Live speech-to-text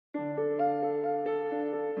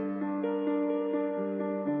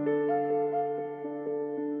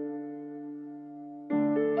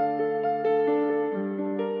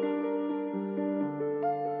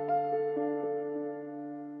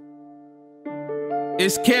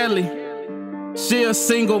It's Kelly, she a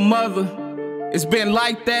single mother. It's been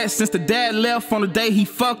like that since the dad left on the day he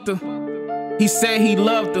fucked her. He said he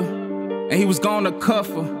loved her and he was gonna cuff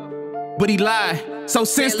her, but he lied. So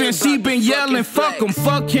since then she been yelling, fuck him,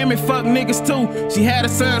 fuck him, and fuck niggas too. She had a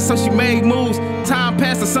son, so she made moves. Time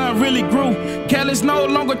passed, the son really grew. Kelly's no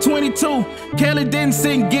longer 22. Kelly didn't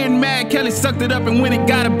sit getting mad. Kelly sucked it up and when it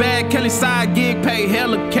got a bag, Kelly's side gig paid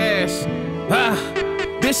hella cash.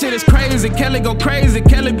 This shit is crazy. Kelly go crazy.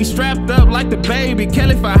 Kelly be strapped up like the baby.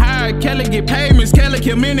 Kelly for hire. Kelly get payments. Kelly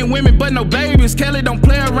kill men and women but no babies. Kelly don't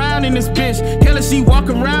play around in this bitch. Kelly, she walk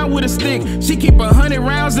around with a stick. She keep 100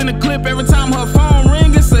 rounds in the clip. Every time her phone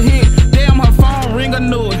ring, it's a hit. Damn, her phone ring, I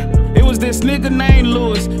knew it. It was this nigga named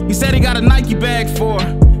Lewis. He said he got a Nike bag for her,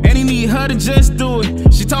 and he need her to just do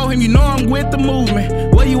it. She told him, you know I'm with the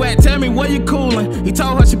movement. Where you at? Tell me where you coolin'. He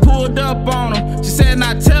told her she pulled up on him. She said,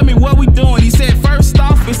 now tell me what we doing. He said, first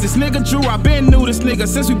off, it's this nigga Drew. I been knew this nigga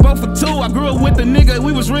since we both were 2. I grew up with the nigga,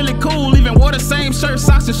 we was really cool. Even wore the same shirt,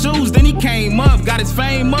 socks, and shoes. Then he came up, got his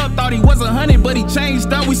fame up. Thought he was 100, but he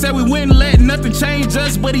changed up. We said we wouldn't let nothing change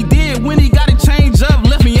us, but he did when he got it changed up.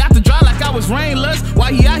 Left me out to dry like I was rainless.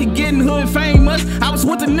 While he out here getting hood famous. I was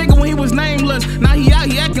with the nigga when he was nameless. Now he out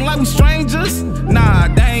here acting like we strangers.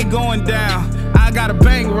 Nah, they ain't going down. I got a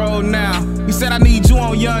bankroll now. He said I need you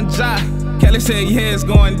on Young Jock. Kelly said yeah, it's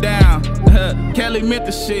going down. Kelly meant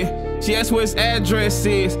the shit. She asked where his address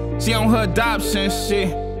is. She on her adoption shit,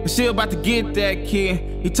 but she about to get that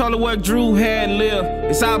kid. He told her where Drew had lived.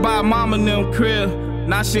 It's out by mama and them crib.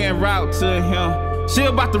 Now she en route to him. She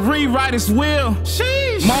about to rewrite his will.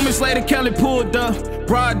 Sheesh. Moments later, Kelly pulled up.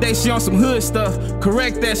 Broad day, she on some hood stuff.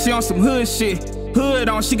 Correct that, she on some hood shit. Hood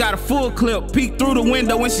on, she got a full clip. Peeked through the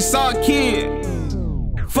window when she saw a kid.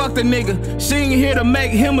 Fuck the nigga, she ain't here to make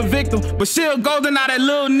him a victim, but she'll golden out that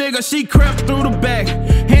little nigga. She crept through the back,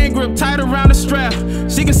 hand grip tight around the strap.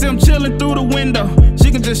 She can see him chilling through the window. She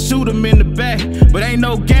can just shoot him in the back, but ain't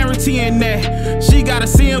no guarantee in that. She gotta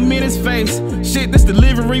see him in his face. Shit, this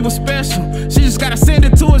delivery was special. She just gotta send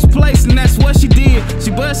it to his place, and that's what she did.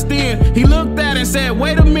 She bust in, he looked at her and said,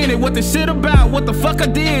 wait a minute, what the shit about? What the fuck I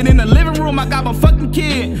did? In the living room, I got my fucking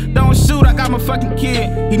kid. Don't shoot, I got my fucking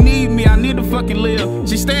kid. He need me, I need to fucking live.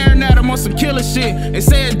 She staring at him on some killer shit and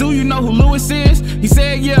said, do you know who Lewis is? He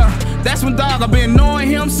said, yeah, that's my dog. I've been knowing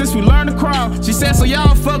him since we learned to crawl. She said, so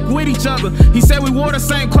y'all fuck with each other. He said, we wore the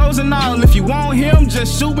same clothes and all. If you want him,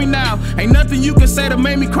 just shoot me now. Ain't nothing you can say to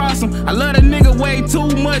make me cross him. I love that nigga way too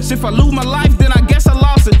much. If I lose my life, then I guess I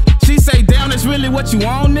lost it. She say, damn, that's really what you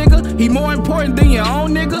want, nigga? He more important than your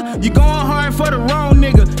own nigga? You going hard for the wrong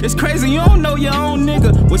nigga. It's crazy, you don't know your own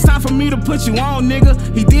nigga. Well, it's time for me to put you on,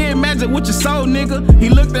 nigga. He did magic with your soul, nigga. He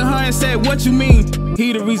looked at her and said, what you mean?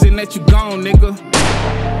 He the reason that you gone, nigga.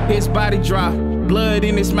 His body dropped, blood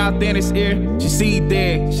in his mouth and his ear. She see he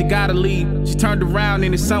dead, she gotta leave. She turned around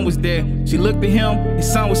and his son was there. She looked at him,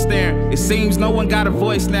 his son was staring. It seems no one got a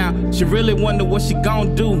voice now. She really wondered what she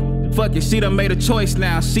gon' do. Fuck it, she done made a choice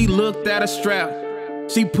now. She looked at a strap,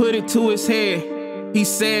 she put it to his head. He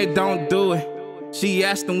said, don't do it. She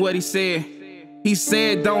asked him what he said. He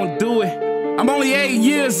said, don't do it. I'm only 8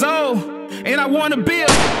 years old, and I wanna build.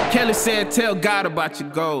 Kelly said, tell God about your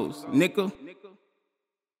goals, nigga.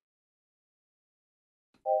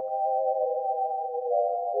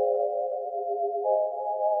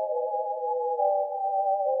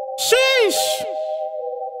 Sheesh.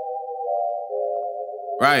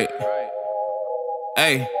 Right.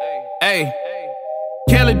 Hey, hey.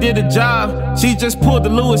 Kelly did the job. She just pulled the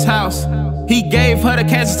Lewis house. He gave her the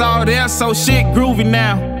cash, it's all there, so shit groovy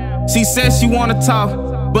now. She said she wanna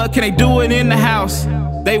talk, but can they do it in the house?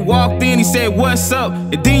 They walked in, he said, what's up?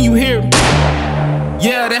 And then you hear me.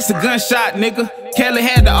 Yeah, that's a gunshot, nigga. Kelly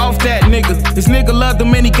had to off that nigga. This nigga loved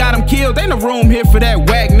him and he got him killed. Ain't no room here for that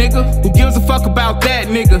whack nigga. Who gives a fuck about that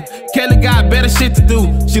nigga? Kelly got better shit to do.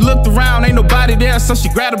 She looked around, ain't nobody there, so she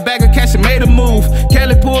grabbed a bag of cash and made a move.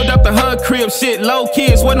 Kelly pulled up to her crib, shit, low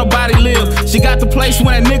kids, where nobody live. She got the place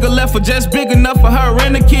when that nigga left her just big enough for her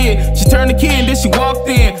and the kid. She turned the key and then she walked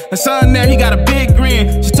in. Her son there, he got a big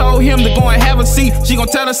grin. She told him to go and have a seat. She gon'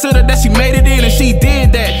 tell her sister that she made it in, and she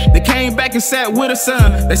did that. They came back and sat with her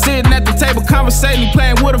son. They sitting at the table conversating,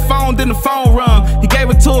 playing with her phone, then the phone rung. He gave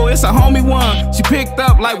it to her, it's a homie one. She picked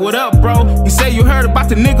up like, what up, bro? He said, you heard about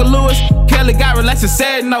the nigga Lewis? Kelly got relaxed and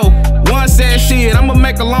said no. One said, shit, I'ma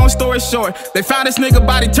make a long story short. They found this nigga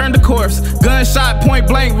body turned to corpse. Gunshot, point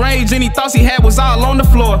blank range, any thoughts he had was all on the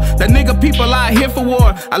floor. That nigga people out here for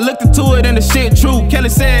war. I looked into it and the shit true. Kelly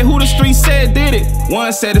said, who the street said did it?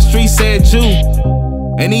 One said the street said Jew.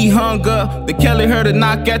 and he hung up. Then Kelly heard a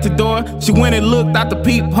knock at the door. She went and looked out the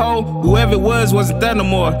peephole. Whoever it was wasn't there no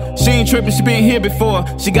more. She ain't tripping, she been here before.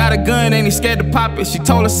 She got a gun, ain't he scared to pop it. She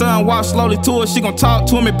told her son, walk slowly to her. She gon' talk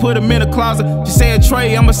to him and put him in a closet. She said,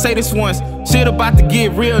 Trey, I'ma say this once. Shit about to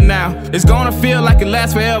get real now. It's gonna feel like it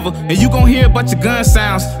lasts forever, and you gon' hear a bunch of gun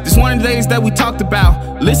sounds. This one of the days that we talked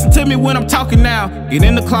about. Listen to me when I'm talking now. Get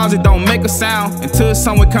in the closet, don't make a sound until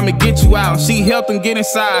someone come and get you out. She helped him get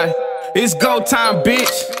inside. It's go time, bitch.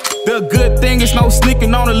 The good thing is no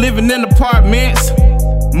sneaking on or living in apartments.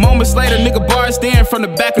 Moments later, nigga barged in from the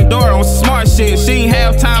back of the door on some smart shit. She ain't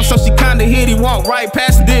have time, so she kinda hit. He walked right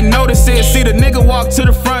past and didn't notice it. See the nigga walk to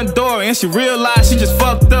the front door and she realized she just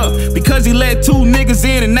fucked up, because he let two niggas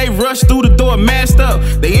in and they rushed through the door masked up.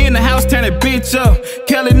 They in the house tearing that bitch up.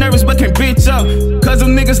 Kelly nervous but can't bitch up, cause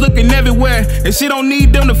them niggas looking everywhere, and she don't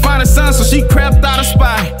need them to find her son, so she crept out of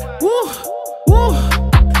spot. Woo, woo.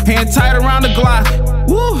 Hand tight around the Glock.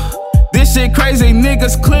 Woo. This shit crazy,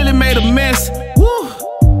 niggas clearly made a mess. Woo,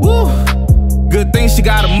 woo. Good thing she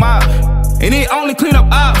got a mop, and it only clean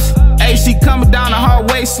up ops. Ayy, she coming down the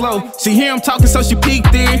hallway slow. She hear him talking, so she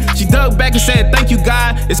peeked in. She dug back and said, thank you,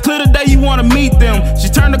 God. It's clear today you wanna meet them. She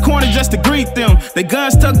turned the corner just to greet them. They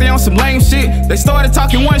guns tucked, they on some lame shit. They started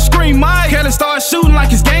talking, one scream, Mike. Kelly started shooting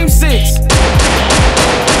like it's game 6.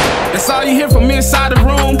 That's all you hear from inside the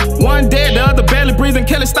room. One dead, the other barely breathing.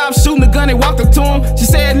 Kelly stopped shooting the gun and walked up to him. She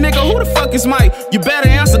said, nigga, who the fuck is Mike? You better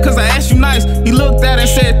answer, cause I asked you nice. He looked at her and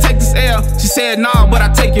said, take this L. She said, nah, but I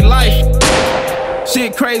take your life.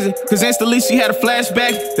 Shit crazy, cause instantly she had a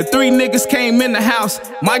flashback. The 3 niggas came in the house.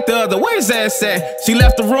 Mike the other, where's his ass at? She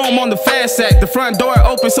left the room on the fast sack. The front door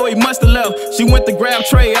open, so he must have left. She went to grab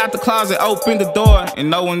Trey out the closet, opened the door, and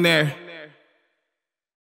no one there.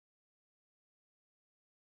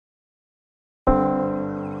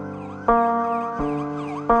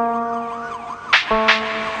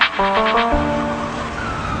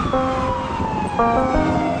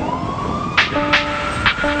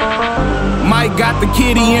 Mike got the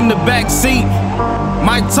kitty in the back seat.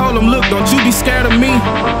 Mike told him, look, don't you be scared of me.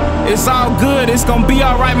 It's all good, it's gonna be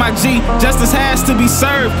alright, my G. Justice has to be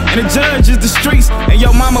served, and the judge is the streets. And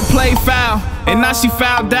your mama played foul, and now she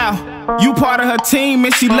fouled out. You part of her team,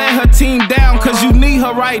 and she let her team down, cause you need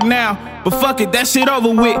her right now. But fuck it, that shit over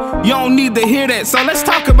with. You don't need to hear that, so let's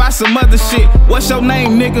talk about some other shit. What's your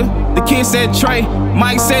name, nigga? The kid said Trey.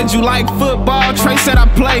 Mike said you like football. Trey said I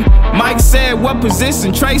play. Mike said what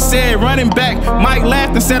position? Trey said running back. Mike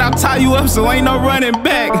laughed and said I'll tie you up, so ain't no running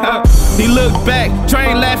back. He looked back, Trey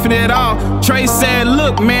ain't laughing at all. Trey said,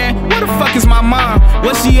 look man, where the fuck is my mom?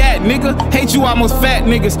 Where she at, nigga? Hate you almost fat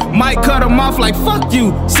niggas. Mike cut him off like fuck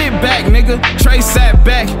you, sit back, nigga. Trey sat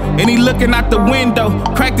back and he looking out the window,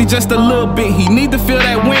 cracked it just a little bit. He need to feel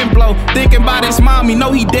that wind blow. Thinking about his mom, he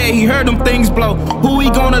know he dead, he heard them things blow. Who he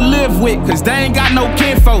gonna live with? Cause they ain't got no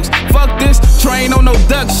kin folks. Fuck this, Trey ain't on no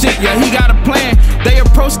duck shit. Yeah, he got a plan. They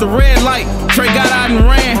approached the red light, Trey got out and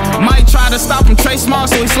ran. Mike tried to stop him, Trey small,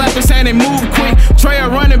 so he slapped his hand and moved quick. Trey a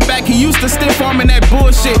running back, he used to stiff arm in that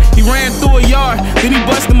bullshit. He ran through a yard, then he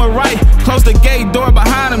bust him a right. Closed the gate door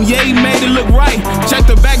behind him, yeah, he made it look right. Checked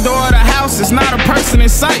the back door of the house, it's not a person in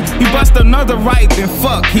sight. He bust another right, then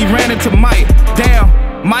fuck, he ran into Mike. Damn.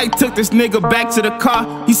 Mike took this nigga back to the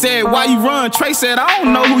car. He said, why you run? Trey said, I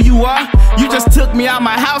don't know who you are. You just took me out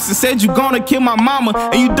my house and said you gonna kill my mama,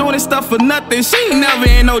 and you doing this stuff for nothing. She ain't never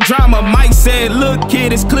in no drama. Mike said, look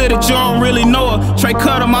kid, it's clear that you don't really know her. Trey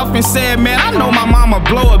cut him off and said, man, I know my mama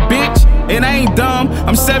blow a bitch. And I ain't dumb,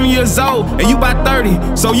 I'm 7 years old and you about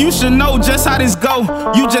 30, so you should know just how this go.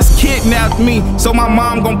 You just kidnapped me, so my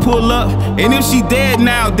mom gon' pull up, and if she dead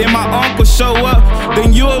now, then my uncle show up.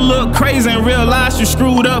 Then you'll look crazy and realize you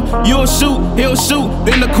screwed up. You'll shoot, he'll shoot,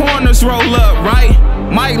 then the corners roll up, right?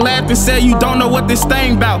 Mike laughed and said, you don't know what this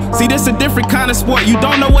thing bout. See, this a different kind of sport, you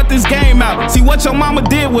don't know what this game out. See, what your mama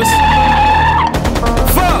did was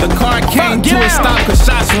fuck. The car came to a stop cause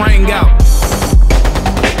shots rang out.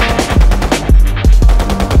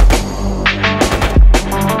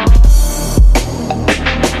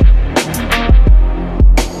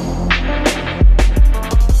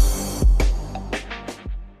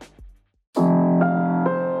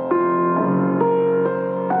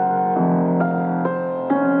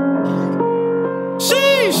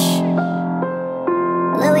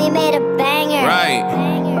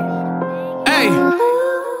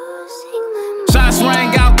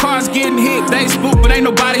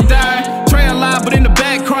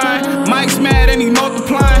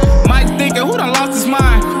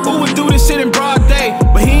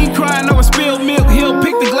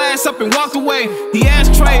 Up and walk away. He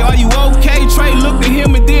asked Trey, are you okay? Trey looked at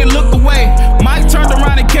him and then looked away. Mike turned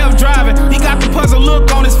around and kept driving. He got the puzzle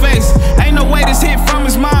look on his face. Ain't no way this hit from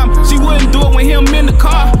his mom. She wouldn't do it with him in the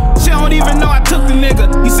car. She don't even know I took the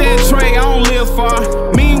nigga. He said, Trey, I don't live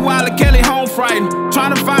far. Meanwhile, Kelly home frightened,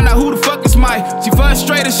 trying to find out who the fuck is Mike. She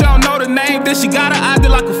frustrated, she don't know the name. Then she got her ID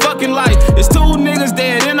like a fucking light. It's two niggas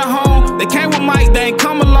dead in the home. They came with Mike, they ain't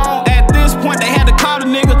come along. At this point, they had to call the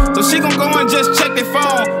nigga. So she gon' go and just check their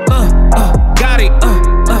phone. Got it,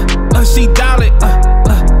 she dial it,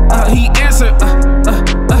 he answered,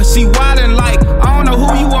 she wildin' like, I don't know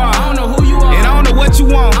who you are, and I don't know what you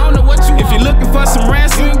want. If you're looking for some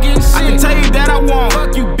ransom, I can tell you that I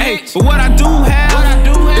won't. Hey, but what I do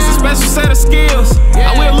have is a special set of skills.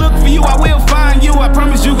 I will look for you, I will find you. I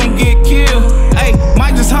promise you gon' get killed. Hey,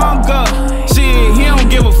 Mike just hung up. Shit, he don't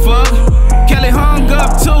give a fuck. Kelly hung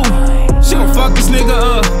up too. She gon' fuck this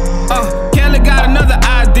nigga up. Kelly got another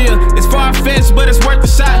idea. It's far-fetched, but it's worth a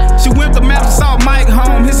shot. She went to Memphis, saw Mike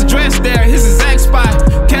home. His address there, his exact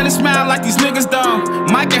spot. Kelly smiled like these niggas dumb.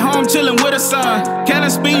 Mike at home chillin' with her son. Kelly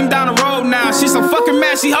speeding down the road now. She so fucking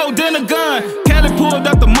mad, she holding a gun. Kelly pulled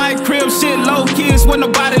up the Mike crib, shit low kids where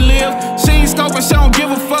nobody live. She ain't scoping, she don't give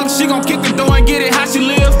a fuck. She gon' kick the door and get it how she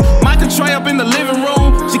live. Mike and Trey up in the living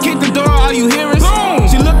room. She kicked the door, all you hear is boom.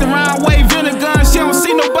 She looked around, waving a gun. She don't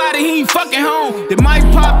see nobody, he ain't fucking home. Then Mike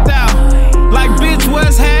popped out. Like, bitch,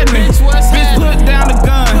 what's happening? Bitch, put down the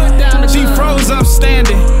gun. She froze up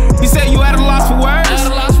standing. He said, you at a loss for words?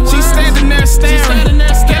 She standing there staring.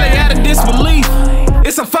 Kelly out of disbelief.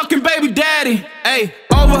 It's a fucking baby daddy. Hey,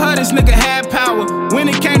 over her, this nigga had power. When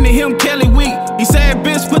it came to him, Kelly weak. He said,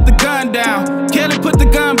 bitch, put the gun down. Kelly put the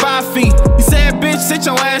gun by feet. He said, bitch, sit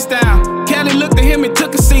your ass down. Kelly looked at him and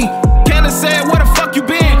took a seat. Kelly said, where the fuck you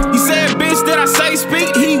been? He said, bitch, did I say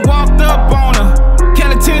speak? He walked up on her.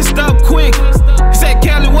 Kelly tensed up quick. He said,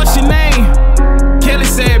 Kelly, what's your name? Kelly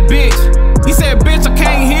said, bitch. He said, bitch, I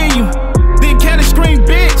can't hear you. Then Kelly screamed,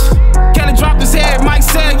 bitch. Kelly dropped his head. Mike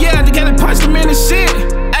said, yeah. Then Kelly punched him in the shit.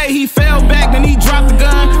 Hey, he fell back, then he dropped the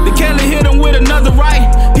gun. Then Kelly hit him with another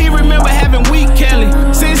right. He remember having weak Kelly.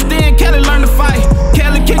 Since then, Kelly learned to fight.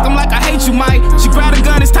 Kelly kicked him like, I hate you, Mike. She grabbed a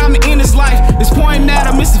gun, it's time to end his life. It's pointing at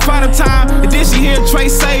her, missed the final time. And then she hear Trey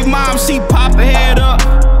say, mom. She popped her head up.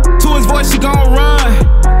 To his voice, she gon'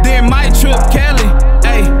 run. Then Mike tripped Kelly.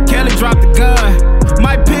 Hey, Kelly dropped the gun.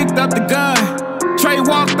 Mike picked up the gun. Trey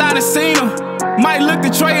walked out and seen him. Mike looked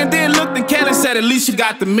at Trey and then looked at Kelly and said, at least you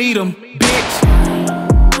got to meet him, bitch.